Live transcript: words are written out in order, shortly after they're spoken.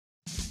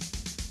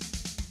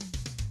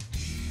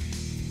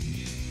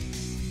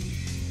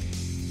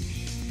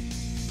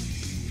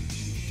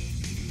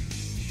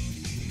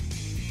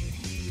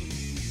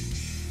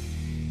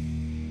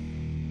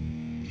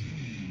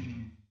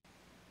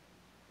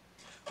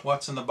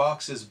What's in the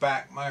Box is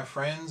back, my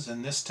friends,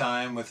 and this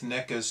time with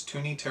Neca's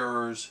Toony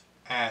Terrors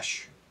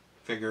Ash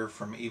figure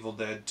from Evil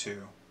Dead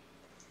 2.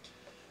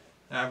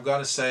 Now I've got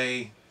to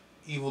say,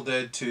 Evil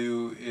Dead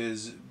 2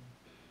 is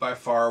by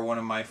far one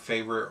of my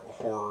favorite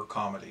horror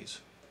comedies.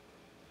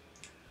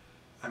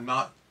 I'm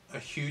not a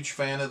huge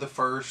fan of the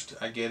first,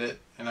 I get it,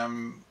 and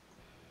I'm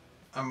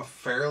a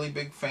fairly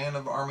big fan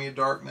of Army of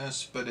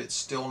Darkness, but it's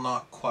still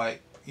not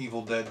quite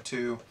Evil Dead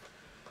 2.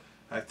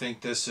 I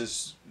think this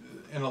is,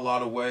 in a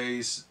lot of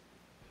ways,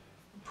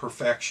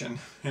 perfection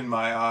in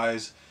my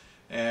eyes,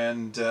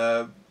 and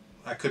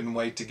I couldn't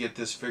wait to get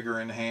this figure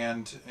in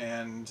hand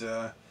and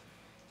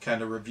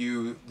kind of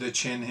review the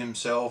Chin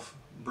himself,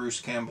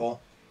 Bruce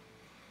Campbell.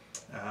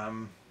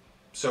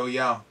 So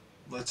yeah,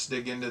 let's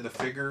dig into the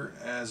figure.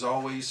 As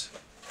always,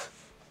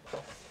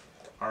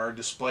 our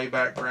display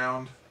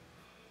background,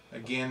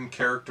 again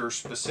character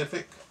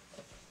specific,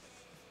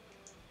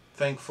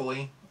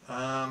 thankfully.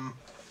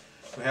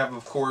 We have,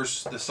 of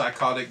course, the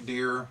psychotic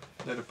deer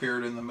that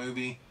appeared in the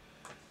movie,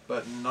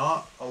 but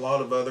not a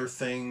lot of other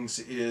things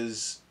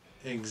is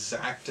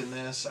exact in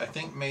this. I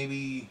think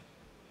maybe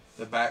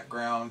the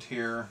background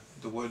here,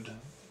 the wood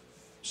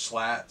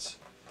slats.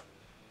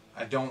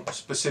 I don't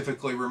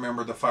specifically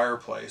remember the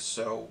fireplace,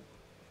 so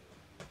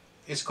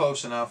it's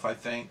close enough, I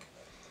think.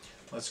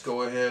 Let's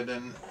go ahead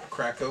and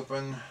crack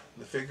open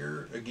the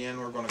figure. Again,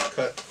 we're going to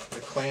cut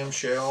the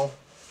clamshell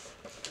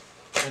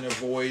and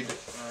avoid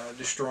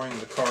destroying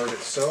the card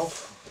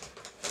itself.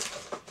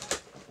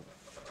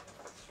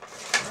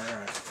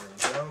 Alright,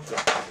 there we go.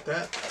 Got like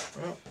that.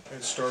 Well,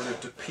 it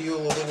started to peel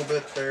a little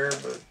bit there,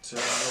 but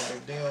no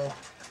big deal.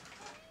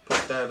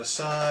 Put that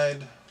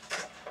aside.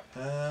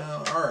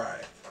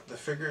 Alright, the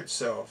figure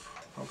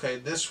itself. Okay,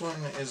 this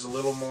one is a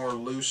little more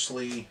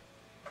loosely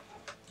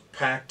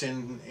packed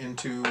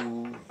into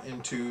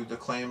the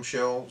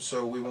clamshell,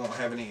 so we won't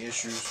have any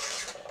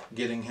issues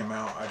getting him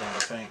out, I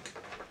don't think.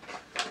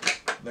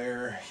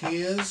 There he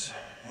is,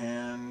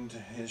 and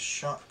his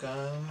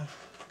shotgun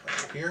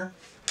right here.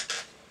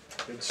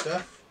 Good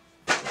stuff.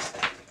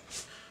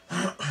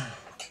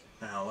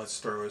 Now let's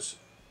throw his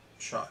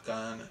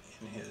shotgun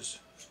in his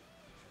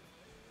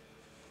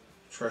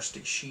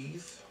trusty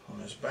sheath on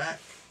his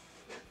back.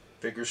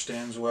 Figure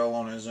stands well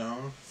on his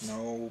own,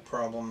 no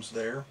problems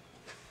there.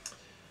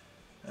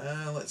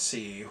 Let's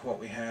see what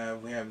we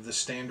have. We have the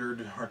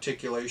standard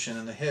articulation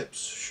in the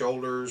hips,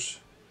 shoulders.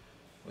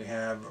 We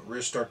have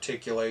wrist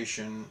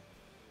articulation,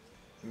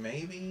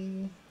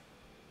 maybe?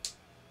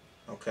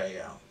 Okay,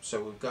 yeah.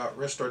 So we've got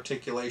wrist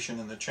articulation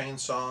in the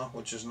chainsaw,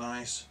 which is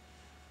nice.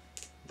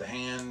 The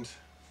hand.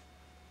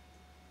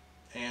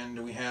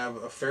 And we have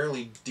a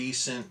fairly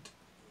decent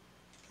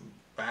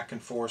back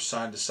and forth,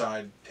 side to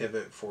side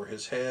pivot for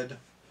his head.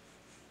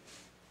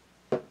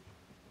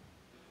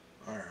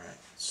 Alright,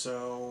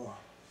 so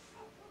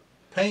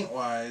paint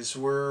wise,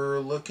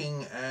 we're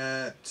looking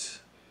at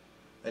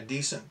a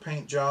decent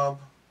paint job.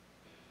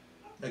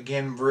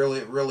 Again,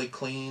 really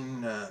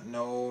clean,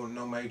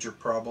 no major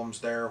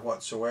problems there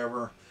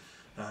whatsoever.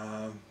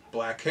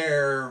 Black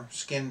hair,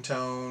 skin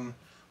tone,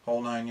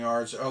 whole 9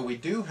 yards. Oh, we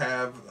do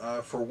have,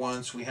 for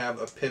once, we have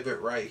a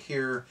pivot right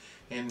here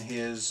in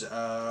his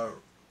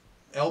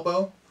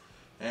elbow,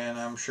 and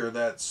I'm sure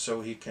that's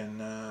so he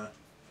can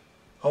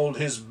hold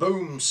his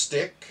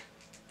boomstick.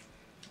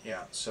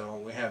 Yeah, so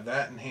we have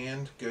that in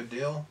hand, good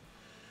deal.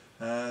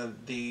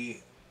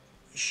 The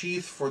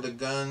sheath for the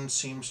gun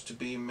seems to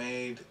be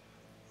made,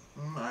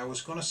 I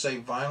was going to say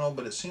vinyl,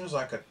 but it seems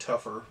like a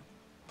tougher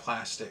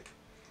plastic,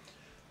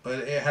 but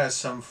it has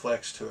some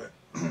flex to it.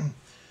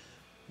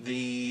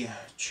 The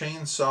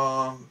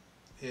chainsaw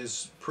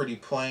is pretty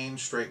plain,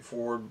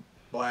 straightforward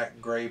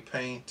black gray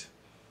paint.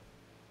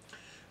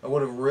 I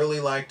would have really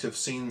liked to have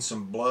seen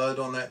some blood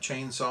on that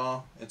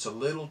chainsaw. It's a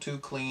little too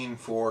clean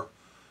for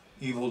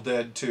Evil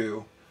Dead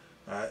 2.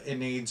 It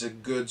needs a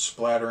good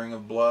splattering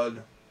of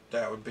blood.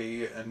 That would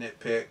be a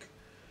nitpick.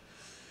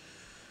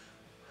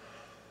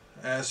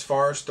 As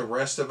far as the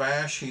rest of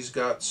Ash, he's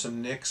got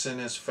some nicks in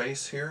his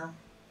face here,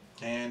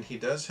 and he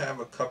does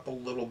have a couple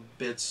little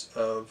bits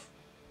of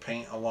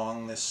paint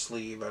along this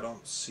sleeve. I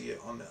don't see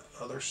it on the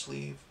other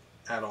sleeve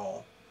at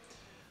all.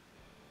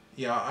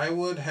 Yeah, I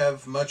would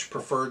have much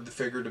preferred the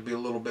figure to be a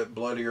little bit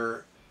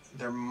bloodier.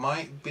 There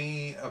might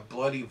be a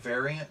bloody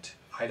variant.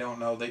 I don't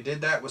know. They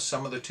did that with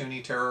some of the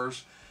Toony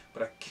Terrors,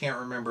 but I can't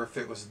remember if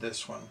it was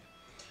this one.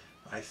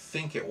 I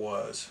think it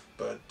was,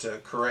 but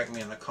correct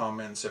me in the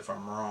comments if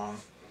I'm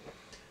wrong.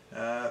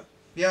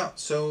 Yeah,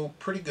 so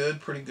pretty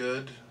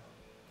good.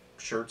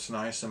 Shirt's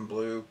nice and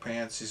blue.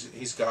 Pants,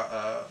 he's got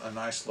a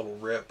nice little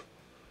rip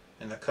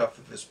in the cuff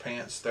of his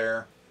pants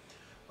there.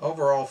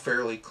 Overall,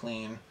 fairly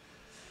clean.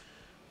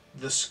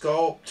 The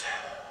sculpt,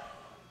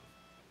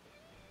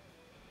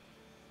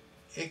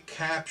 it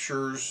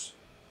captures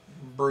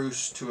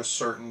Bruce to a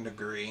certain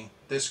degree.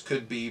 This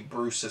could be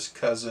Bruce's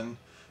cousin,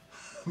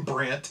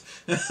 Brent,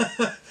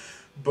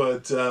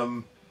 but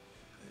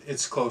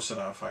it's close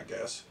enough, I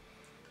guess.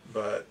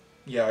 But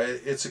yeah,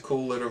 it's a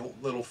cool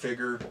little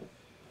figure.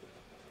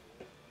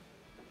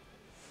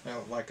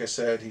 Now, like I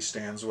said, he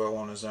stands well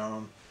on his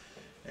own,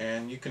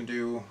 and you can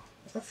do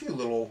a few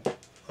little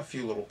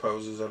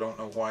poses. I don't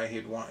know why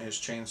he'd want his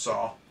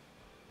chainsaw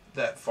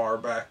that far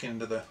back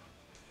into the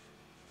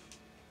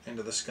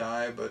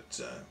sky,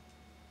 but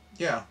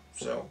yeah.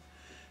 So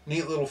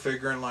neat little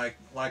figure, and like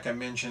I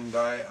mentioned,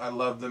 I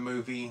love the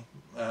movie.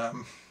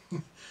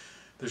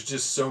 There's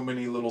just so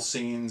many little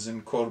scenes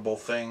and quotable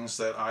things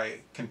that I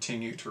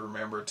continue to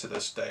remember to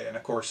this day. And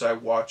of course, I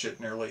watch it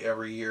nearly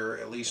every year,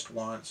 at least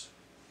once,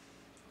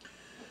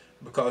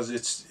 because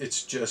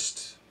it's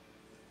just,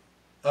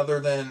 other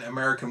than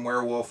American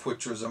Werewolf,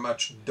 which was a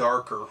much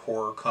darker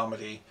horror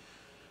comedy.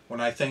 When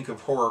I think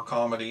of horror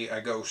comedy, I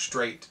go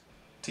straight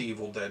to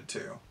Evil Dead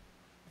 2.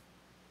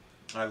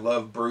 I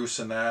love Bruce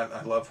in that.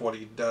 I love what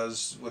he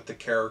does with the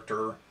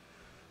character.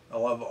 I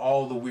love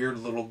all the weird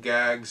little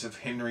gags of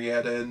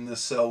Henrietta in the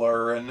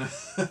cellar, and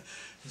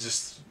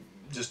just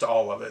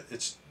all of it.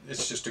 It's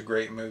just a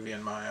great movie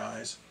in my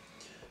eyes.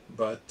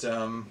 But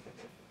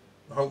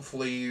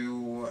hopefully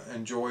you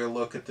enjoy a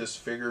look at this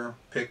figure.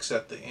 Picks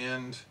at the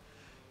end.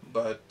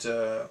 But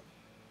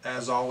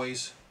as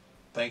always,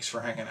 thanks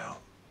for hanging out.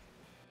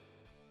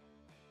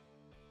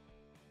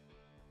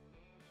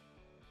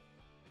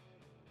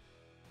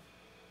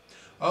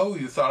 Oh,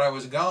 you thought I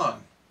was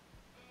gone.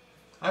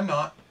 I'm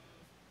not.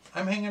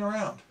 I'm hanging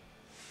around.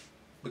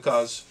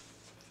 Because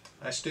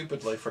I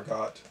stupidly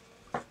forgot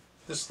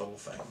this little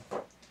thing.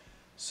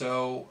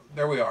 So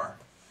there we are.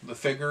 The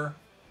figure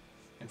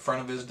in front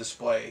of his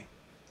display.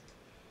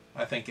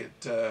 I think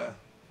it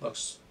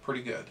looks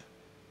pretty good.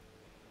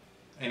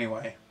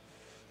 Anyway,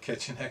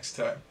 catch you next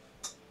time.